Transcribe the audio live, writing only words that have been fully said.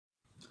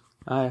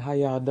All right, how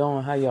y'all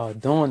doing? How y'all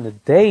doing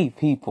today,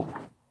 people?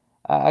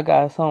 I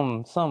got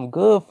something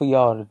good for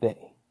y'all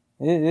today.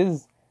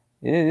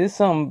 It's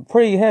something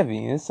pretty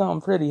heavy. It's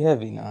something pretty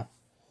heavy now.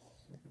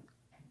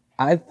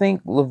 I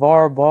think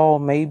LeVar Ball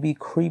may be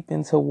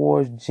creeping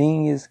towards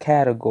genius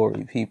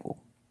category, people.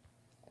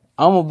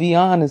 I'm gonna be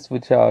honest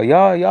with y'all.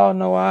 Y'all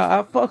know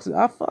I fucks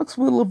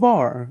with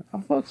LeVar. I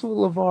fucks with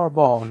LeVar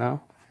Ball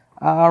now.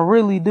 I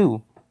really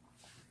do.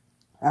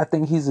 I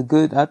think he's a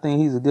good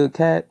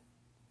cat.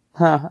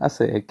 Huh, I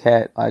said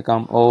cat like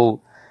I'm old.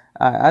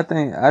 I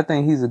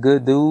think he's a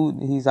good dude.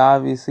 He's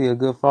obviously a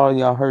good father.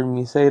 Y'all heard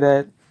me say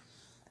that.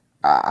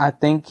 I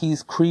think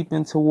he's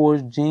creeping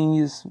towards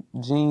genius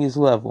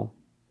level.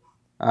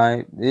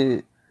 Alright.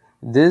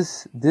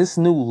 This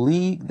new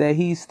league that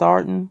he's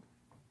starting,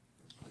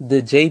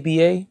 the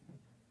JBA,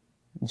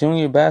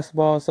 Junior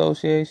Basketball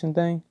Association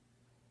thing,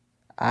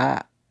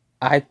 I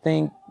I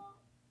think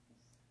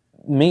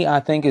I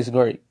think it's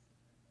great.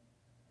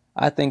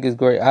 I think it's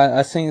great.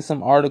 I seen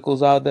some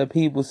articles out there,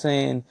 people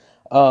saying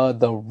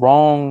the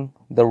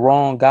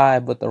wrong guy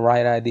but the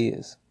right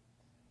ideas.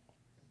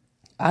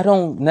 I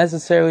don't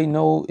necessarily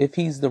know if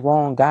he's the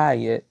wrong guy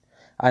yet.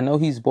 I know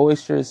he's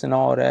boisterous and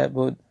all that,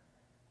 but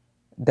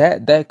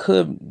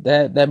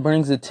that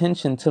brings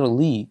attention to the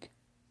league.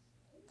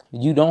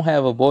 You don't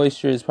have a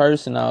boisterous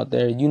person out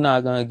there, you're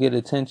not gonna get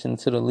attention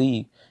to the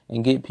league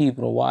and get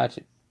people to watch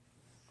it.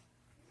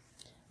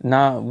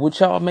 Now, what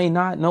y'all may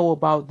not know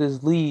about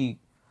this league,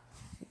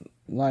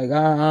 like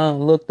I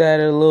looked at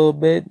it a little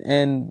bit,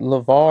 and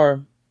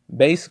LeVar,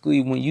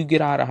 basically, when you get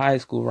out of high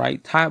school,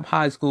 right? Top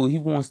high school, he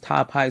wants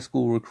top high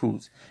school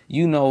recruits.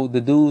 You know,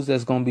 the dudes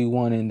that's gonna be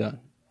one and done.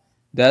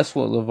 That's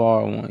what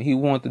LeVar wants. He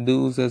wants the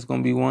dudes that's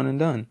gonna be one and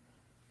done.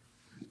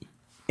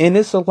 And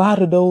it's a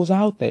lot of those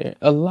out there.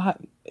 A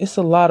lot. It's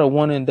a lot of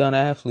one and done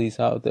athletes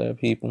out there,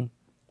 people.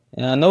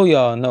 And I know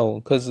y'all know,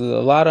 because a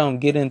lot of them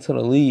get into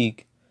the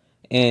league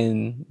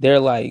and they're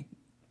like,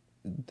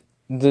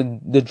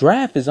 the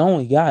draft has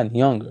only gotten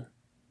younger.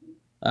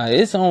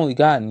 It's only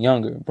gotten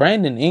younger.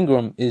 Brandon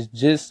Ingram is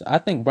just, I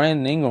think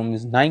Brandon Ingram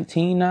is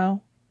 19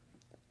 now.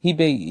 He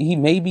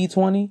may be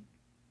 20.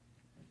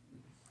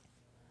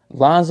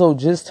 Lonzo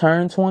just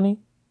turned 20.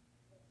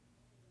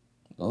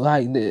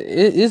 Like,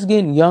 it's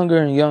getting younger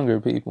and younger,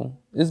 people.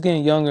 It's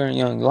getting younger and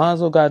younger.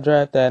 Lonzo got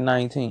drafted at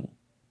 19.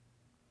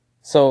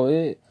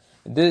 So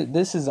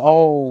this is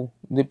all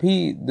the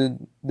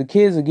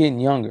kids are getting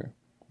younger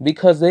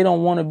because they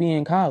don't want to be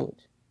in college.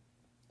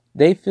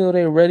 They feel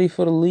they're ready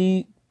for the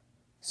league,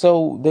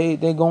 so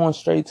they're going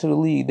straight to the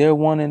league. They're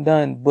one and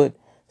done. But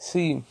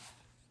see,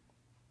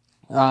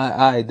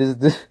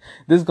 this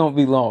is gonna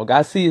be long.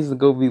 I see it's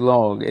gonna be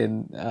long,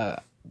 and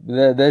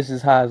that's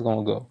just how it's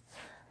gonna go.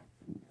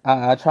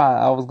 I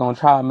was gonna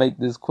try to make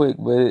this quick,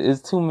 but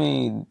it's too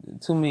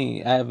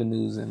many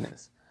avenues in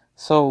this.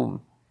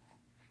 So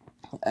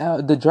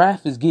the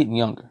draft is getting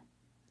younger.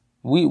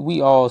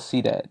 We all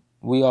see that.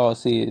 We all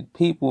see it.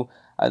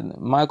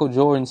 Michael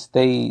Jordan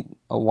stayed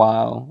a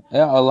while.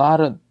 A lot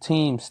of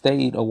teams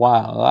stayed a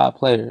while. A lot of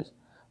players,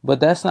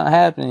 but that's not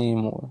happening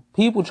anymore.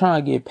 People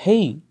trying to get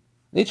paid.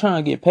 They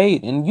trying to get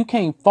paid, and you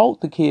can't fault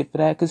the kid for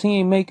that because he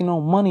ain't making no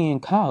money in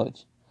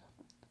college.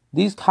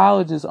 These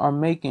colleges are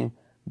making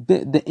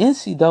the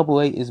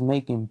NCAA is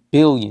making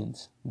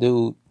billions,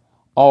 dude,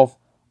 off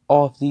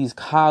these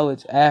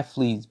college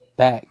athletes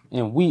back,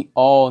 and we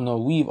all know,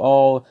 we've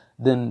all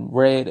then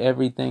read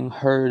everything,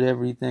 heard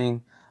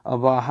everything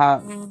about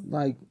how,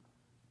 like,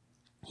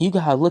 you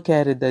gotta look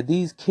at it that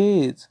these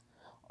kids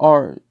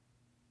are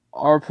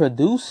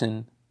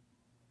producing,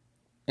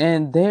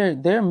 and they're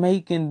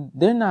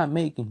not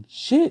making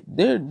shit.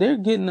 They're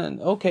getting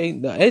okay.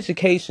 The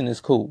education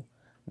is cool.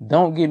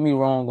 Don't get me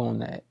wrong on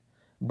that.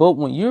 But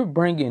when you're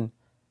bringing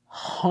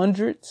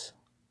hundreds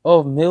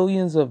of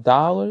millions of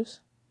dollars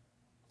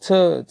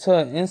to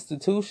an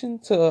institution,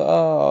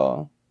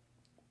 to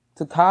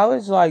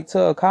college, like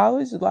to a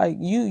college, like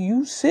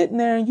you sitting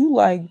there and you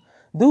like,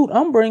 dude,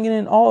 I'm bringing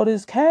in all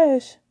this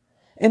cash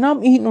and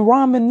I'm eating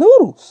ramen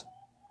noodles.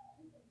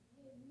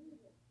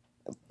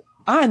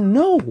 I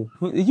know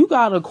you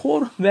got a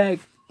quarterback,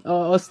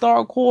 a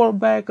star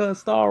quarterback, a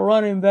star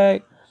running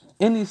back,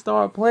 any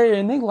star player,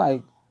 and they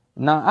like,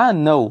 nah, I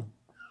know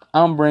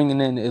I'm bringing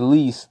in at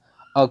least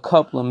a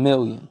couple of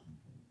million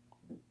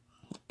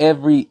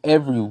every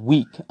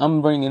week.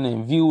 I'm bringing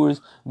in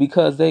viewers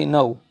because they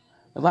know,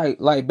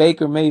 like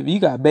Baker Mayfield. You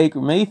got Baker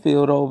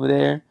Mayfield over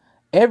there.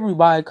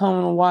 Everybody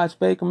coming to watch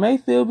Baker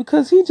Mayfield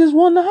because he just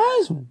won the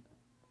Heisman.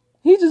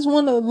 He just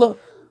won the look.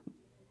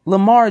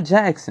 Lamar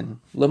Jackson.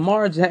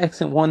 Lamar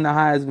Jackson won the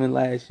Heisman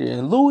last year.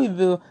 And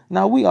Louisville,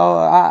 now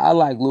I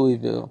like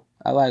Louisville.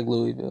 I like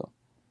Louisville.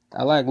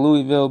 I like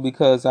Louisville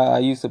because I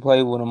used to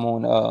play with them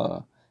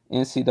on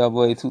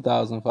NCAA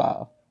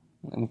 2005.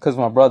 Because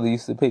my brother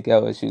used to pick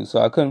LSU. So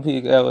I couldn't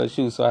pick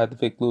LSU, so I had to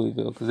pick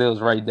Louisville because it was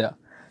right there.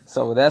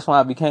 So that's why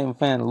I became a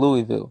fan of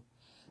Louisville.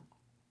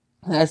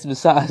 That's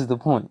besides the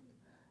point.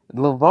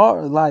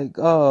 Lamar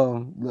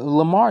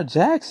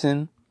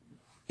Jackson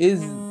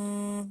is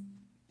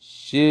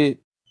shit.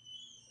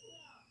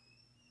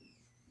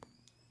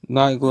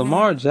 Like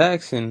Lamar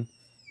Jackson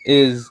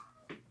is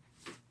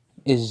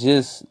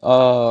just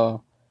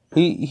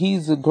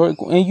he's a great,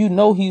 and you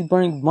know he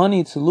brings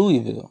money to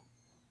Louisville.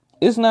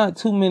 It's not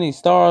too many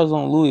stars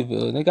on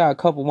Louisville. They got a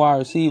couple wide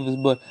receivers,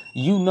 but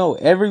you know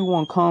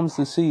everyone comes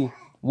to see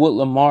what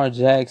Lamar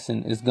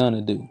Jackson is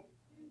gonna do.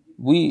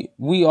 We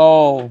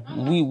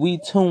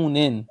tune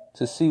in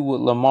to see what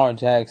Lamar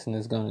Jackson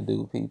is gonna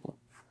do, people.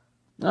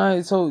 All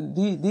right, so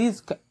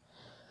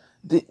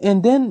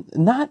and then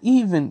not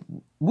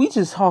even we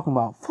just talking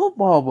about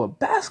football, but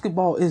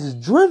basketball is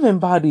driven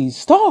by these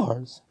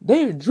stars.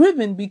 They're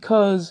driven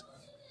because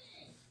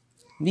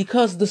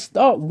the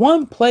star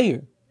one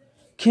player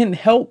can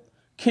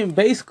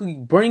basically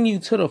bring you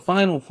to the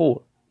Final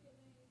Four.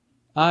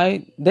 All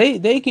right,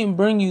 they can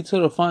bring you to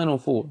the Final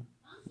Four.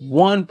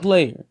 One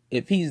player,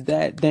 if he's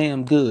that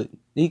damn good,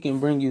 he can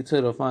bring you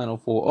to the Final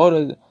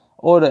Four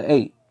or the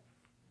eight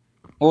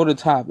or the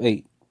top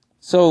eight.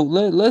 So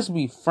let's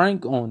be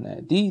frank on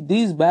that.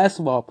 These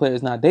basketball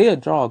players now they'll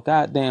draw a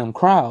goddamn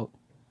crowd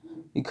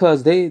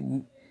because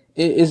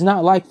it's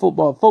not like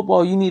football.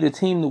 Football, you need a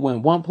team to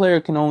win. One player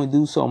can only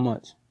do so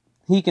much.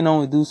 He can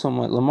only do so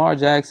much. Lamar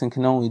Jackson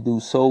can only do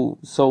so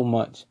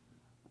much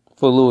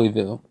for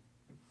Louisville.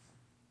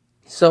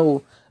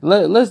 So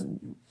let's.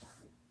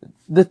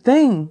 The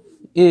thing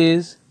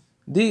is,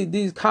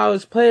 these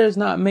college players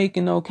not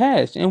making no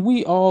cash, and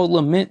we all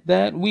lament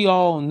that. We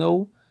all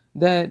know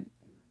that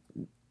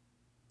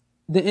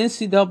the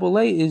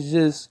NCAA is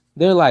just,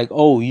 they're like,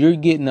 oh, you're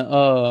getting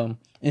an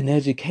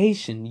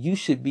education. You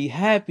should be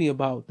happy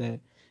about that.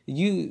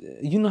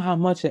 You know how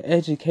much an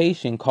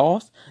education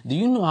costs? Do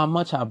you know how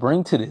much I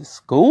bring to this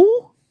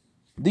school?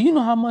 Do you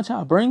know how much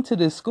I bring to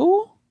this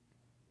school?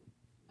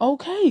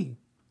 Okay.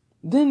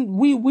 Then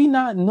we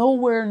not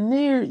nowhere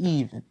near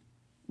even.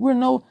 We're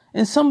no,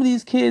 and some of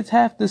these kids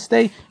have to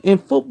stay in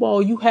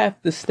football. You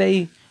have to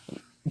stay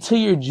to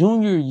your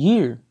junior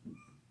year.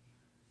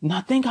 Now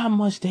think how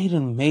much they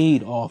done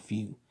made off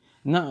you.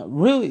 Now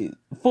really,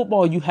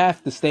 football you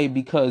have to stay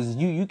because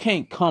you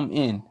can't come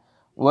in.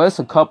 Well, it's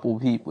a couple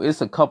people.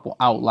 It's a couple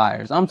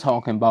outliers. I'm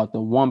talking about the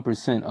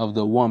 1% of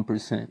the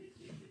 1%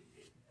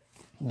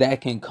 that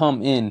can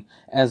come in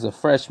as a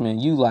freshman.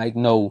 You like,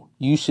 no,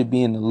 you should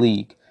be in the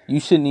league. You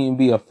shouldn't even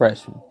be a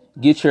freshman.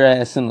 Get your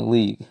ass in the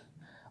league.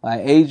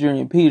 Like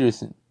Adrian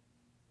Peterson.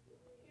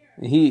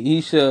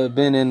 He should have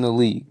been in the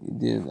league.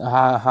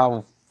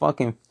 How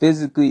fucking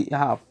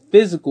how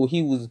physical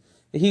he was.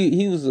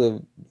 He was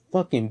a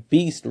fucking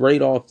beast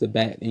right off the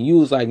bat. And you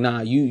was like,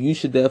 nah, you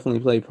should definitely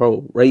play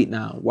pro right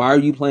now. Why are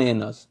you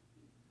playing us?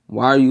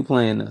 Why are you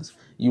playing us?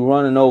 You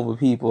running over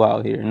people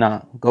out here.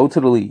 Nah, go to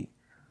the league.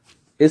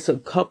 It's a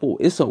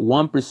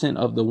 1%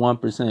 of the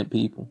 1%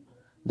 people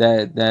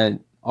that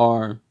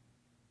are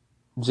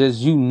just,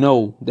 you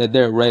know, that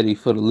they're ready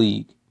for the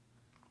league.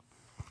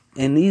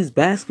 And these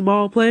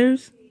basketball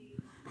players,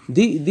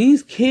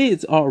 these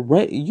kids are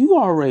ready. You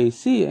already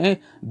see it. And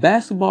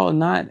basketball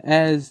not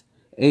as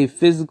a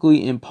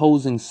physically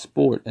imposing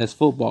sport as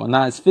football.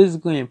 Now it's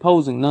physically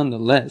imposing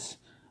nonetheless,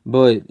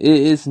 but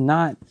it's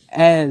not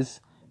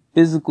as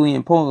physically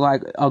imposing.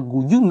 Like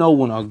you know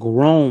when a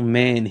grown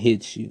man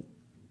hits you,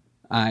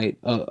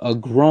 a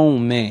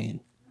grown man,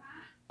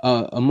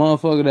 a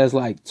motherfucker that's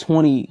like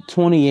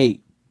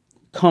 28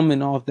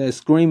 coming off that,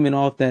 screaming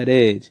off that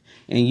edge,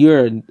 and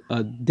you're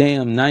a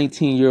damn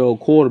 19-year-old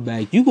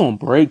quarterback, you gonna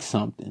break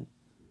something.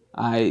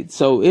 Alright,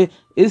 so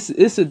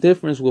it's a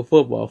difference with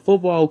football.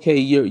 Football, okay,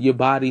 your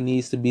body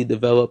needs to be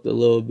developed a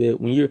little bit.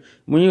 When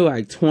you're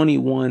like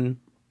 21,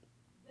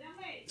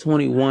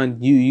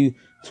 you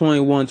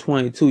 21,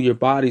 22, your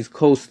body's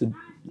close to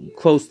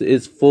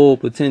its full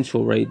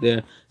potential right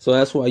there. So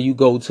that's why you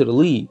go to the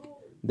league.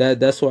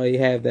 That's why you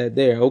have that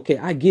there. Okay,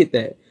 I get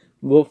that.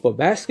 But for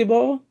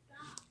basketball,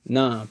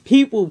 nah,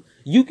 people,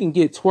 you can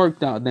get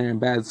twerked out there in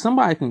basketball.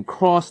 Somebody can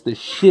cross the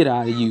shit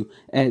out of you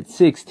at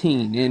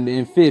 16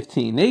 and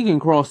 15. They can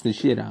cross the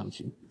shit out of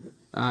you.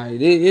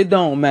 Alright, it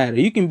don't matter.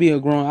 You can be a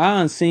grown. I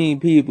done seen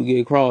people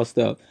get crossed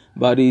up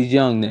by these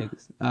young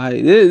niggas.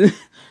 Alright,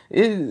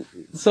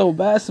 so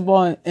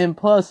basketball, and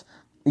plus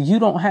you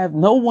don't have,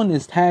 no one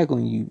is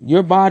tackling you.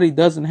 Your body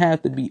doesn't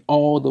have to be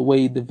all the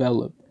way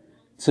developed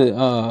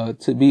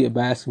to be a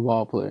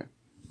basketball player.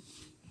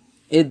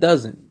 It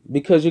doesn't,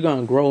 because you're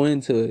gonna grow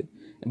into it.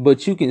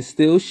 But you can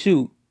still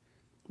shoot.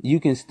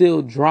 You can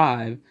still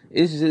drive.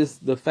 It's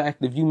just the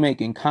fact of you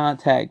making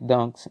contact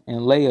dunks and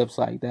layups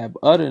like that.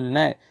 But other than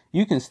that,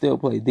 you can still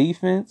play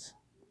defense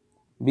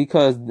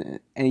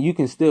and you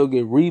can still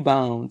get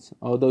rebounds,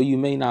 although you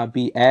may not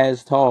be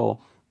as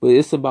tall. But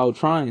it's about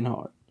trying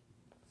hard.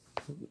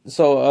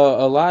 So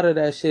a lot of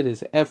that shit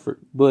is effort.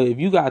 But if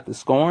you got the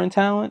scoring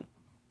talent,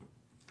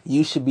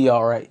 you should be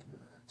all right.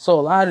 So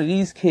a lot of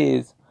these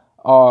kids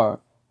are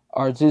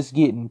just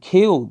getting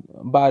killed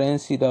by the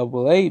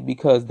NCAA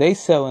because they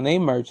selling their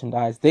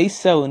merchandise. They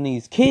selling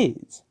these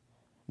kids.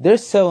 They're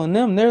selling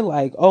them. They're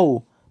like,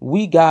 oh,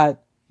 we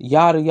got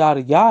yada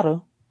yada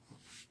yada.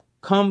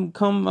 Come.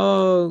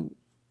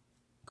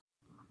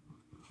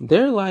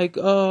 They're like,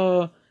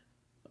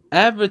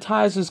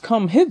 advertisers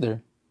come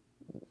hither.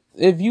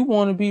 If you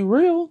want to be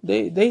real,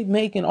 they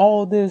making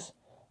all this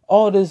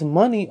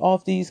money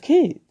off these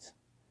kids.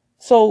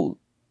 So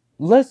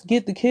let's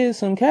get the kids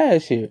some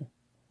cash here.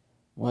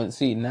 Well,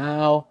 see,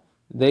 now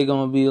they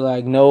gonna be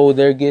like, no,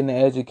 they're getting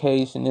an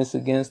education. It's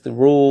against the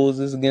rules.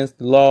 It's against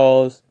the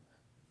laws.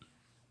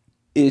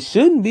 It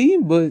shouldn't be,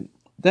 but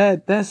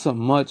that's a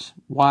much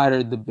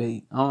wider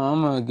debate.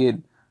 I'm gonna get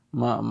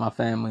my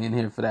family in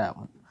here for that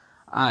one.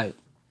 All right,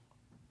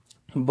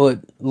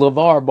 but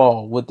LeVar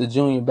Ball with the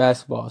Junior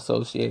Basketball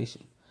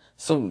Association.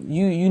 So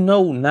you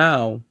know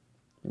now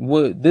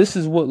what this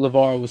is what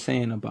LeVar was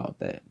saying about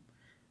that.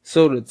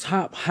 So the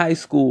top high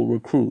school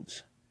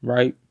recruits,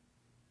 right?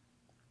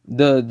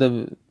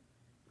 The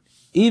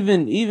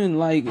even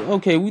like,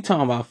 okay, we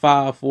talking about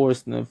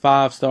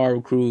 5-star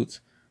recruits,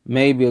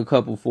 maybe a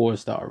couple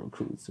 4-star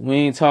recruits. We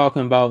ain't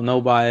talking about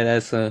nobody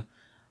that's a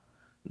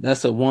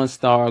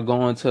 1-star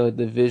going to a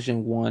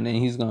Division 1 and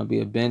he's gonna be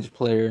a bench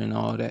player and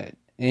all that.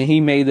 And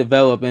he may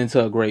develop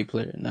into a great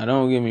player. Now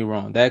don't get me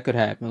wrong, that could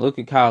happen. Look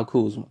at Kyle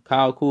Kuzma.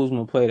 Kyle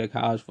Kuzma played at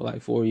college for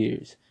like 4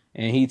 years.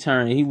 And he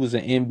was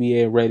an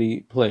NBA ready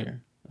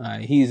player.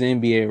 He's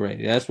NBA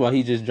ready. That's why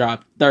he just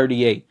dropped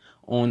 38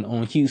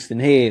 on Houston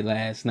Head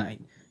last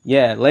night.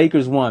 Yeah,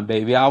 Lakers won,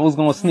 baby. I was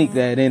gonna sneak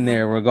that in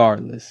there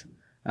regardless.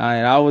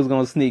 Alright, I was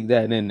gonna sneak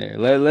that in there.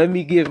 Let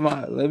me get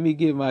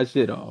my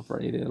shit off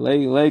right there.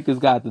 Lakers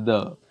got the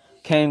dub.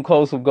 Came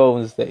close with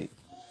Golden State.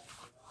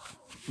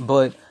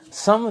 But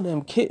some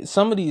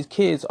of these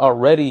kids are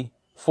ready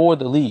for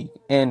the league.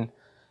 And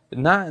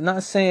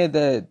not saying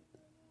that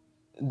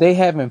they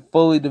haven't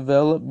fully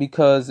developed,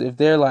 because if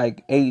they're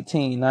like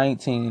 18,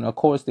 19, of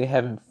course they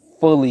haven't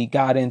fully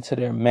got into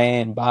their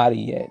man body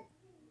yet.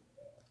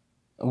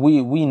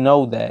 We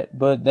know that,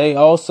 but they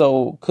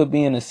also could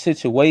be in a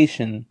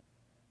situation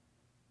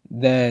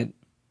that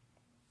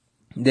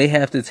they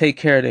have to take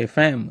care of their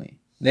family.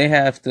 They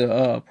have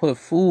to put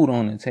food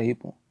on the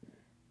table.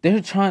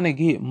 They're trying to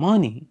get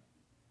money.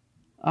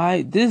 All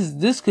right,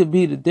 this could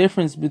be the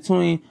difference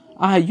between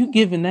you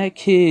giving that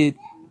kid.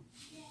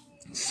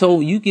 So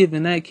you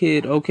giving that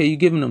kid, okay, you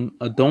giving them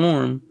a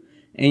dorm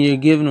and you're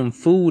giving them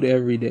food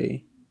every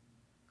day.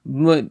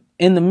 But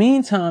in the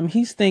meantime,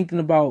 he's thinking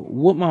about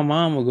what my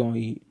mama gonna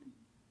eat,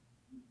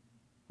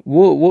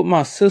 what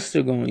my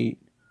sister gonna eat,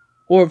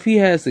 or if he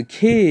has a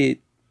kid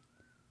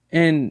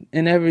and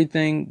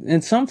everything.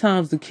 And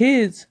sometimes the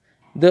kids,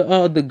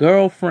 the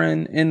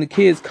girlfriend and the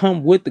kids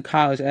come with the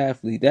college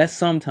athlete. That's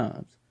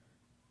sometimes.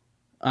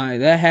 All right,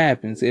 that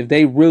happens if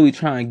they really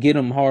try and get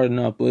them hard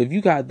enough. But if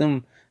you got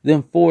them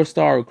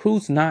 4-star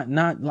recruits,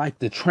 not like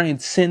the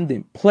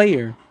transcendent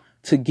player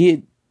to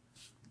get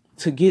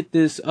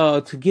this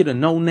to get a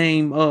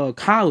no-name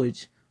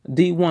college,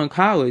 D1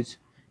 college,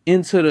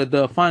 into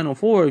the Final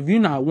Four. If you're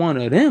not one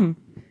of them,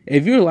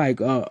 if you're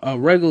like a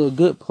regular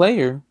good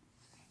player,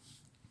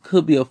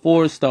 could be a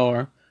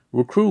 4-star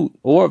recruit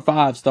or a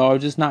 5-star,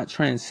 just not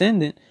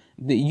transcendent,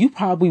 that you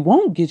probably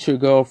won't get your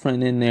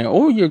girlfriend in there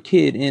or your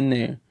kid in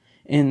there.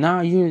 And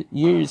now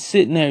you're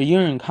sitting there,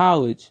 you're in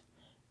college,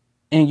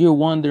 and you're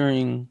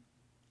wondering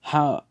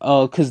how,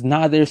 cause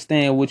now they're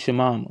staying with your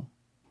mama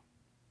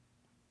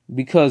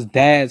because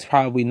dad's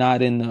probably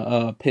not in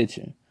the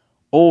picture,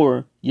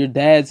 or your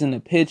dad's in the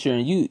picture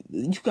and you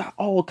got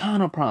all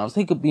kind of problems.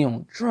 They could be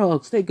on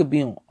drugs, they could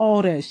be on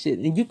all that shit,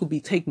 and you could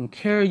be taking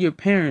care of your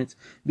parents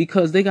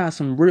because they got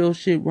some real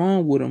shit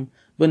wrong with them.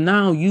 But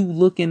now you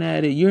looking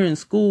at it, you're in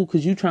school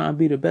because you trying to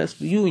be the best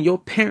for you, and your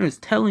parents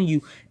telling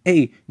you,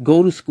 hey,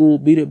 go to school,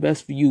 be the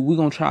best for you. We're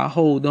going to try to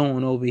hold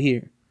on over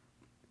here.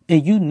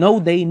 And you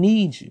know they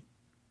need you.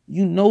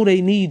 You know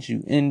they need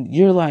you. And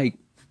you're like,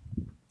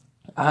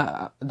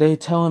 they're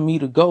telling me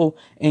to go,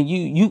 and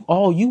you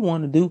all you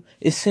want to do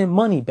is send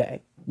money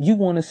back. You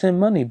want to send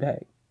money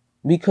back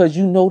because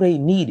you know they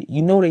need it.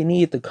 You know they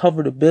need it to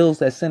cover the bills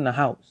that's in the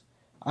house.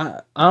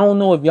 I don't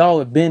know if y'all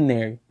have been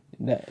there,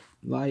 that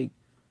like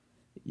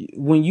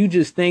when you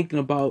just thinking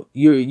about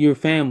your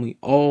family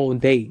all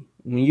day,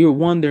 when you're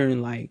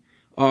wondering like,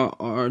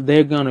 are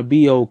they gonna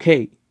be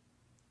okay?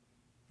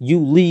 You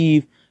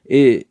leave,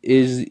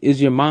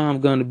 is your mom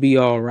gonna be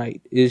all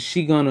right? Is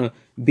she gonna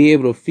be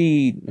able to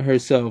feed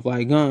herself?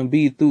 Like, gonna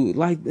be through,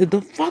 like,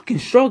 the fucking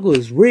struggle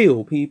is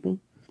real, people.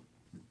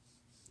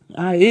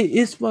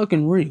 It's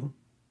fucking real.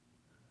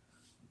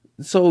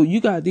 So you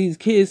got these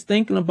kids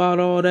thinking about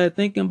all that,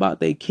 thinking about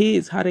their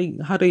kids, how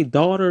they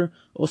daughter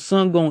or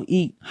son gonna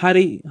eat, how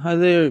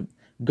their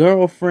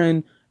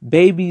girlfriend,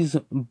 baby's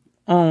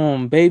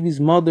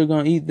mother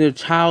gonna eat, their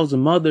child's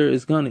mother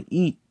is gonna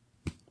eat.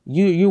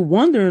 You're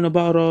wondering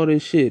about all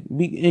this shit,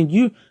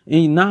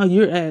 and now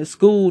you're at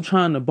school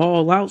trying to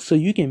ball out so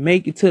you can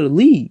make it to the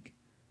league,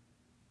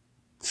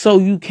 so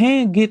you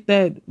can get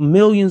that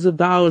millions of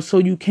dollars, so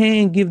you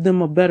can give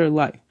them a better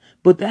life.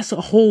 But that's a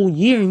whole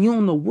year, and you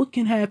don't know what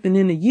can happen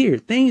in a year.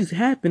 Things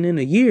happen in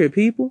a year,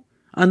 people.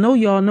 I know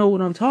y'all know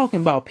what I'm talking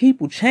about.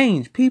 People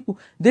change. People,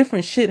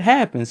 different shit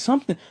happens.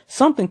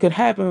 Something could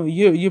happen.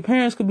 Your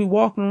parents could be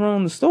walking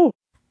around the store.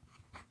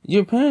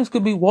 Your parents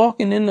could be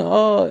walking in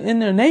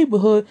their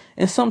neighborhood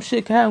and some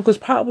shit can happen because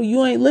probably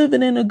you ain't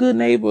living in a good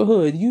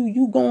neighborhood.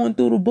 You going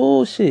through the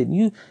bullshit.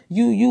 You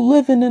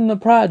living in the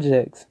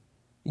projects.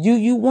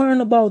 You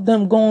worrying about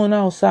them going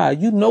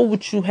outside. You know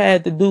what you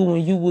had to do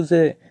when you was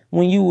there.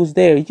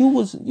 You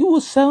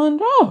was selling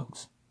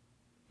drugs.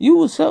 You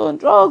was selling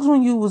drugs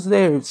when you was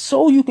there,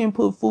 so you can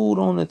put food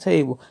on the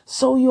table,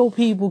 so your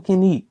people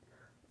can eat.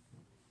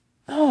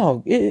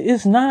 Oh,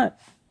 it's not.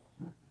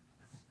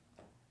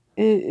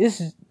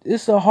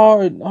 It's a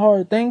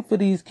hard thing for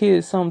these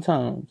kids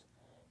sometimes.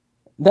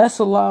 That's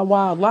a lot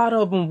why a lot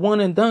of them one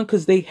and done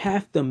because they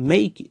have to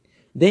make it.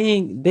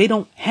 They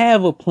don't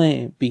have a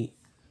plan B.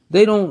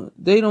 They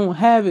don't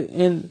have it,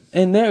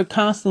 and they're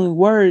constantly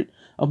worried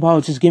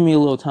about just give me a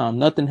little time.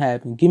 Nothing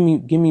happened. Give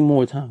me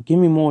more time. Give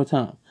me more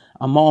time.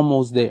 I'm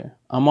almost there.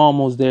 I'm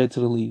almost there to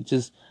the league.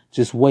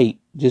 Just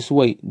wait. Just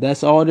wait.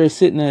 That's all they're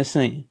sitting there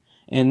saying,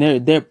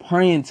 and they're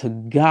praying to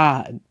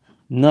God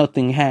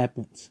nothing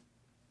happens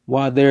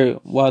while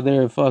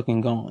they're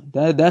fucking gone.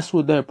 That's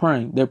what they're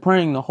praying. They're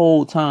praying the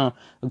whole time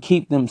to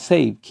keep them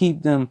safe,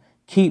 keep them,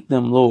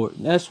 Lord.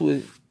 That's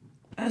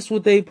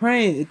what they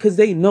praying because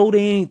they know they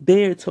ain't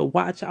there to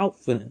watch out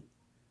for them,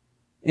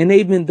 and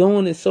they've been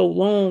doing it so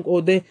long,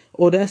 or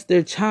that's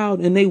their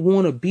child, and they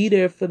want to be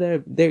there for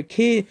their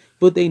kid,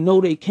 but they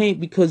know they can't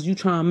because you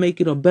trying to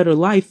make it a better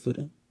life for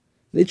them.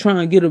 They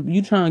trying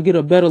to get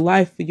a better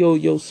life for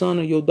your son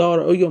or your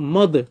daughter or your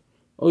mother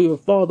or your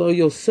father or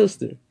your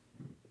sister.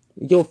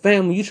 Your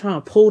family, you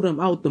trying to pull them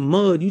out the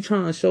mud. You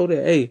trying to show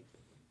that, hey,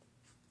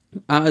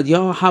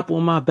 y'all hop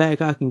on my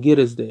back, I can get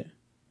us there.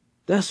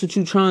 That's what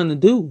you trying to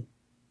do.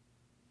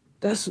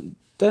 That's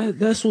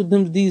that's what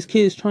these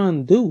kids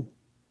trying to do.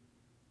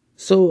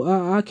 So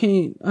I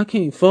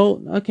can't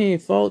fault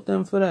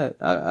them for that.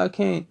 I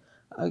can't.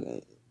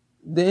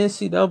 The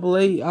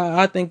NCAA,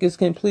 I think it's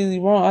completely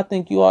wrong. I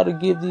think you ought to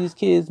give these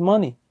kids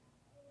money.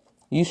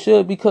 You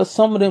should, because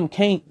some of them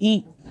can't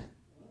eat.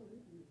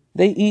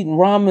 They eating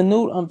ramen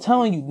noodle. I'm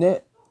telling you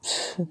that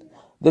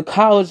the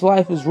college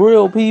life is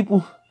real,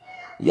 people.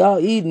 Y'all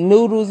eating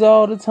noodles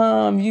all the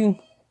time. You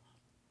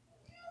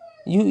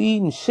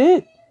eating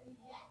shit.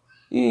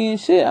 You eating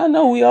shit. I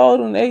know we all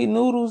done ate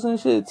noodles and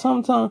shit.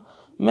 Sometimes,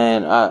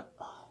 man, I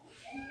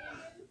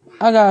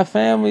got a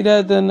family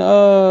that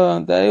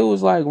it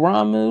was like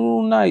ramen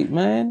noodle night,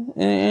 man.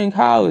 In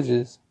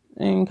colleges.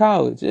 In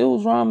college. It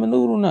was ramen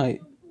noodle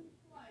night.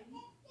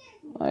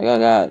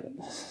 Like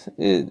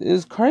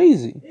it's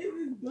crazy.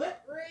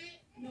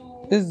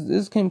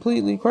 It's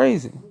completely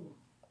crazy.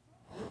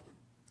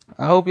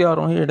 I hope y'all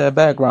don't hear that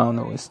background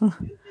noise.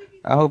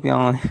 I hope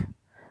y'all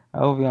I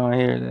hope y'all don't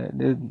hear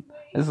that.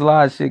 There's a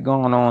lot of shit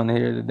going on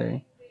here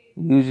today.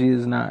 Usually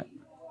it's not.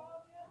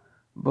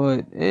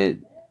 But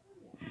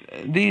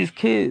these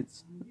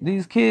kids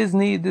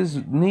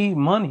need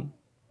money.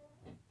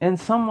 And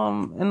some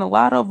of them, and a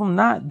lot of them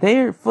not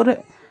there for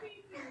that.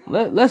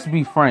 Let's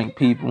be frank,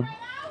 people.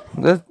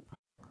 Let's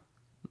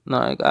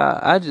like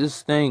I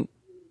just think,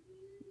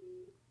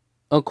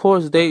 of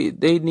course they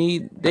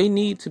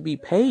need to be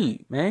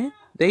paid, man.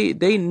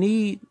 They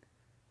need,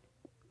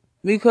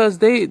 because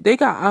they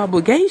got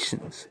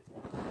obligations.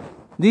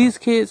 These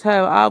kids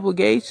have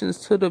obligations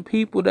to the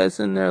people that's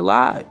in their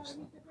lives.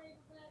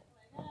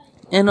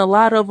 And a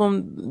lot of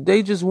them,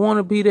 they just want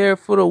to be there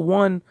for the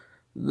one,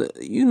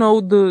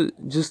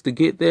 just to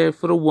get there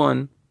for the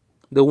 1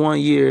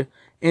 year,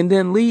 and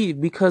then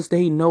leave because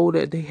they know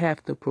that they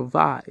have to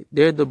provide.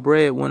 They're the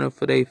breadwinner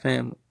for their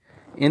family,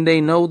 and they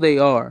know they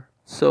are.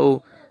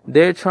 So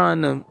they're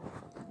trying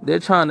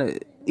to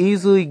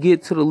easily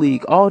get to the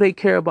league. All they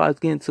care about is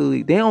getting to the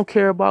league. They don't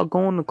care about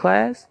going to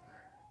class.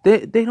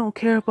 They don't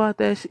care about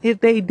that. If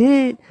they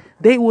did,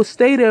 they would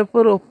stay there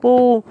for the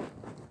full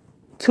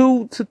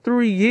 2 to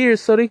 3 years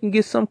so they can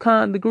get some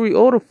kind of degree,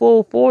 or the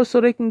full 4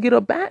 so they can get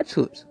a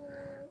bachelor's.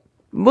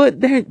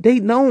 But they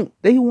don't.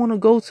 They want to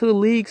go to the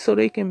league so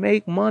they can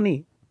make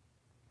money.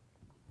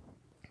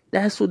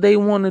 That's what they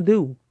want to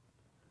do.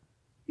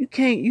 You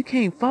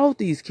can't fault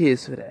these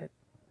kids for that.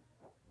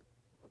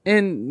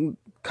 And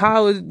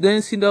college, the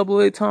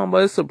NCAA talking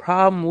about it's a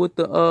problem with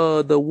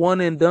the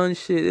one and done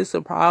shit. It's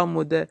a problem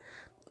with that.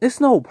 It's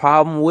no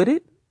problem with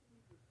it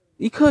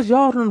because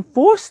y'all done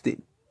forced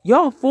it.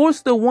 Y'all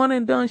forced the one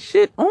and done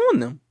shit on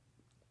them.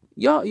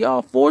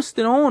 Y'all forced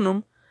it on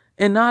them,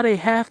 and now they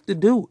have to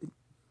do it.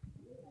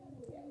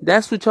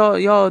 That's what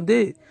y'all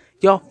did.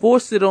 Y'all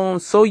forced it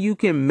on so you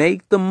can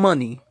make the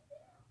money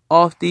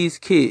off these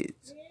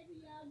kids.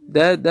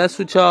 That's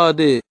what y'all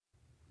did.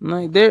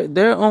 Like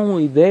they're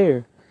only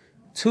there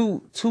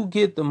to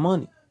get the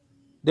money.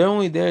 They're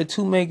only there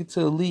to make it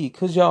to the league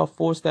because y'all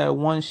forced that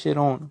one shit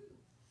on them,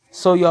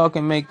 so y'all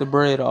can make the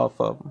bread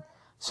off of them.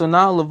 So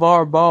now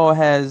LeVar Ball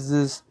has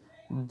this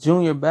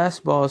Junior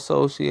Basketball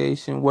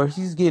Association where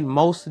he's getting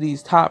most of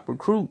these top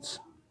recruits.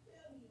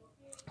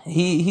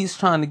 He's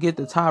trying to get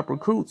the top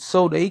recruits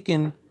so they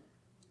can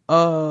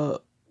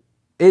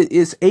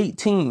it's 8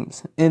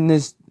 teams in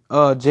this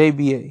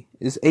JBA.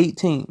 It's 8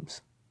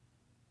 teams.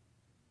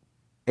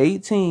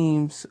 8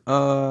 teams.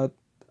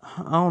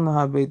 I don't know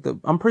how big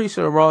I'm pretty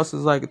sure the roster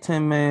is like a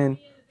 10-man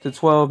to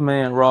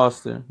 12-man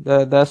roster.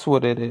 That's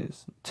what it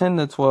is. 10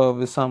 to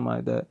 12 is something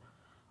like that.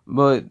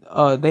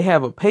 But they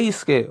have a pay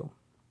scale.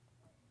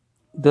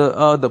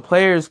 The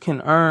players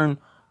can earn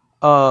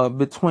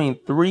between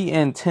 $3,000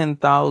 and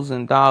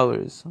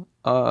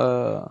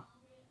 $10,000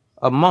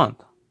 a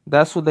month.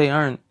 That's what they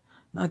earn.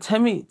 Now tell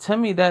me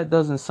that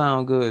doesn't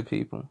sound good,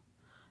 people.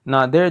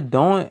 Now they're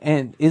doing,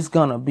 and it's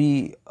gonna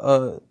be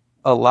a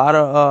lot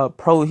of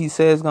pro. He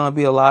says gonna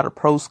be a lot of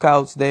pro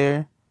scouts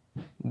there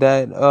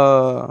that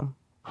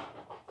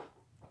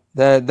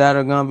that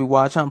are gonna be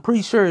watching. I'm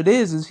pretty sure it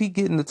is. Is he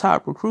getting the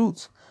top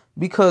recruits?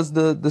 Because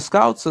the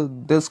scouts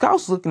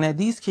looking at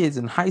these kids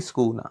in high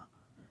school now.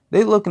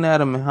 They looking at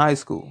them in high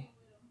school.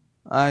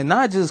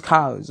 Not just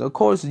college. Of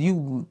course,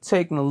 you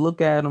taking a look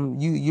at them.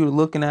 You're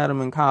looking at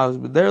them in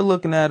college, but they're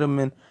looking at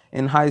them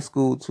in high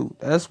school too.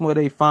 That's where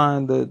they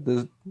find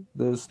the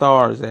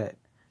stars at,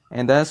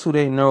 and that's who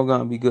they know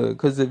gonna be good.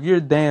 Because if you're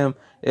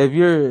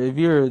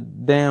a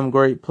damn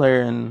great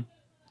player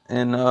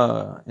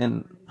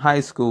in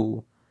high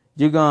school,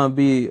 you're gonna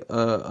be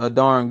a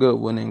darn good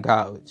one in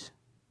college.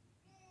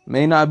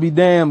 May not be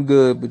damn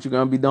good, but you're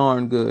gonna be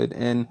darn good,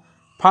 and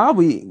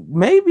probably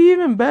maybe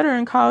even better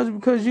in college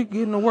because you're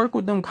getting to work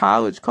with them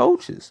college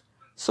coaches.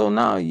 So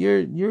now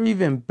you're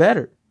even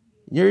better.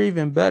 You're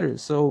even better.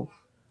 So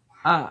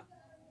I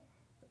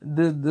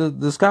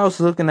the scouts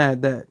looking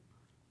at that.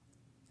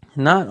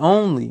 Not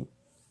only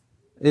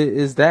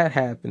is that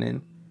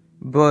happening,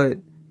 but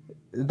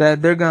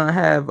that they're gonna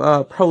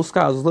have pro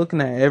scouts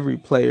looking at every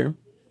player.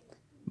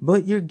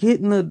 But you're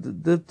getting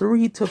the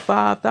 3 to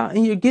 5 thousand,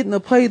 and you're getting to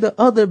play the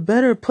other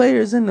better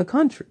players in the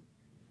country.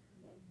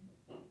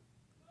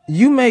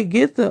 You may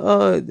get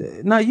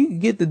the now you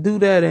get to do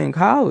that in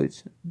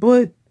college,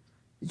 but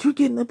you're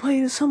getting to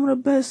play some of the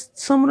best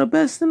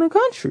in the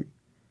country.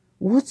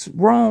 What's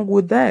wrong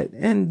with that?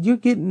 And you're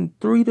getting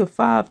 $3,000 to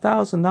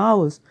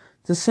 $5,000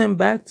 to send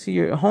back to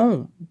your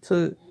home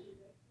to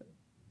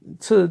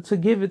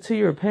give it to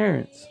your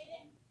parents,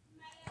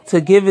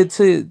 to give it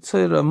to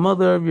the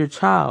mother of your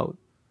child,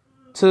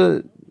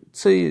 to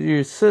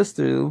your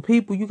sister, the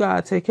people you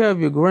gotta take care of,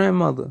 your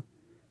grandmother.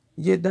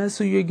 Yeah, that's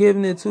who you're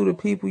giving it to, the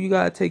people you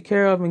gotta take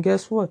care of. And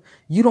guess what?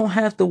 You don't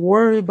have to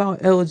worry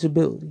about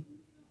eligibility.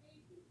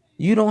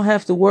 You don't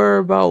have to worry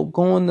about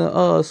going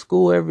to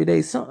school every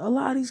day. A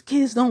lot of these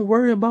kids don't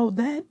worry about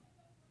that.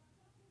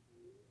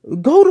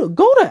 Go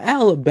to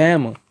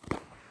Alabama.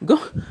 Go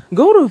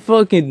go to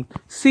fucking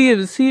see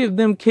if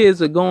them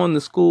kids are going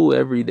to school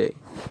every day.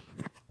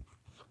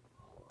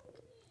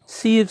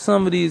 See if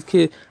some of these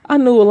kids. I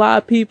knew a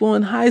lot of people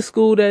in high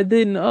school that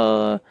didn't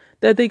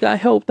that they got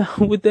helped out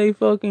with their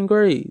fucking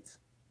grades.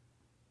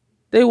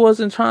 They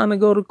wasn't trying to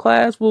go to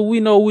class, but we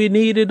know we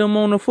needed them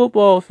on the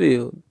football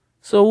field.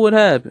 So what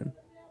happened?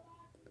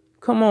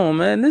 Come on,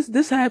 man.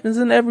 This happens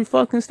in every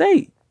fucking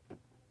state.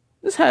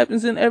 This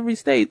happens in every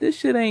state. This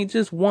shit ain't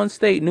just one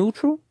state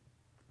neutral.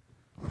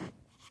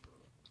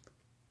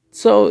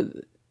 So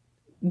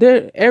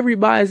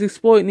everybody's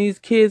exploiting these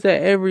kids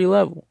at every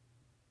level.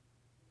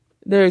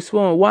 They're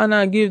exploiting. Why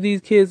not give these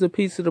kids a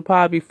piece of the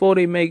pie before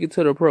they make it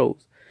to the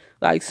pros?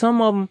 Like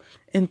some of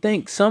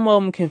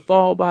them can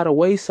fall by the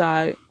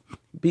wayside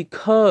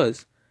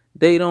because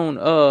they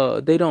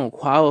don't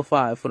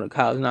qualify for the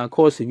college. Now, of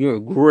course, if you're a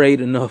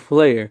great enough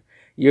player,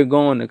 you're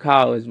going to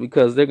college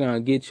because they're gonna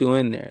get you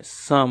in there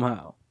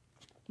somehow.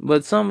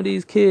 But some of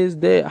these kids,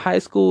 their high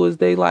school is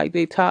they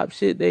top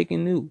shit they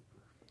can do.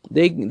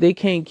 They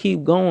can't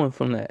keep going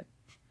from that.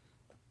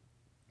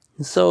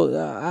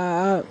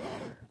 So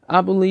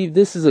I believe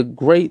this is a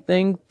great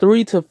thing.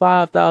 $3,000 to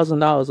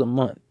 $5,000 a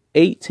month.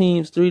 8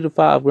 teams, 3 to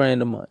 5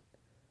 grand a month.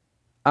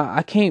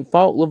 I can't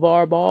fault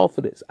LeVar Ball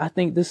for this. I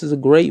think this is a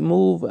great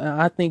move.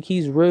 I think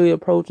he's really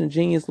approaching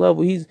genius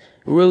level. He's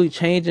really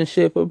changing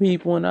shit for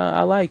people, and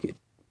I like it.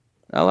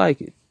 I like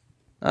it.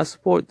 I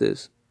support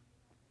this.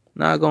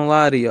 Not gonna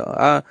lie to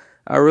y'all.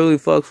 I really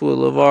fucks with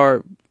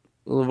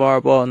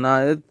LeVar Ball.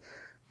 Now,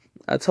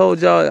 I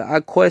told y'all I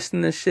question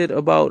this shit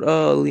about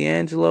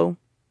LiAngelo.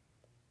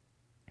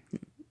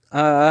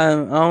 I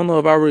don't know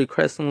if I really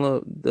question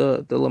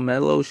the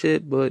LaMelo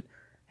shit, but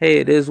hey,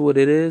 it is what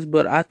it is.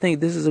 But I think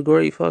this is a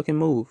great fucking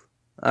move.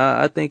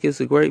 I think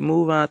it's a great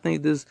move, and I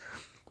think this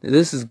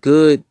is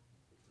good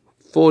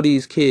for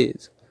these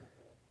kids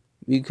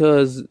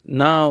because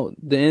now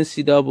the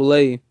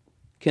NCAA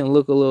can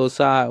look a little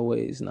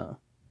sideways now,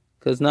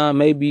 because now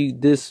maybe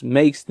this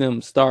makes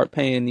them start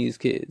paying these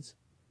kids.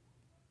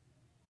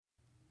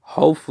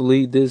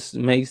 Hopefully, this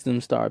makes them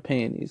start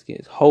paying these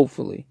kids.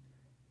 Hopefully,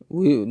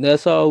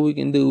 that's all we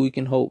can do. We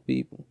can hope,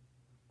 people.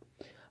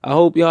 I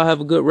hope y'all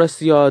have a good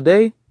rest of y'all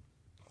day.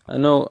 I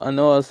know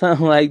I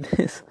sound like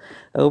this.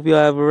 I hope y'all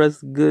have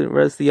good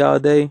rest of y'all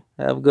day.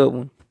 Have a good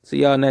one.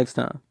 See y'all next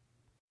time.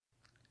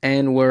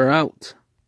 And we're out.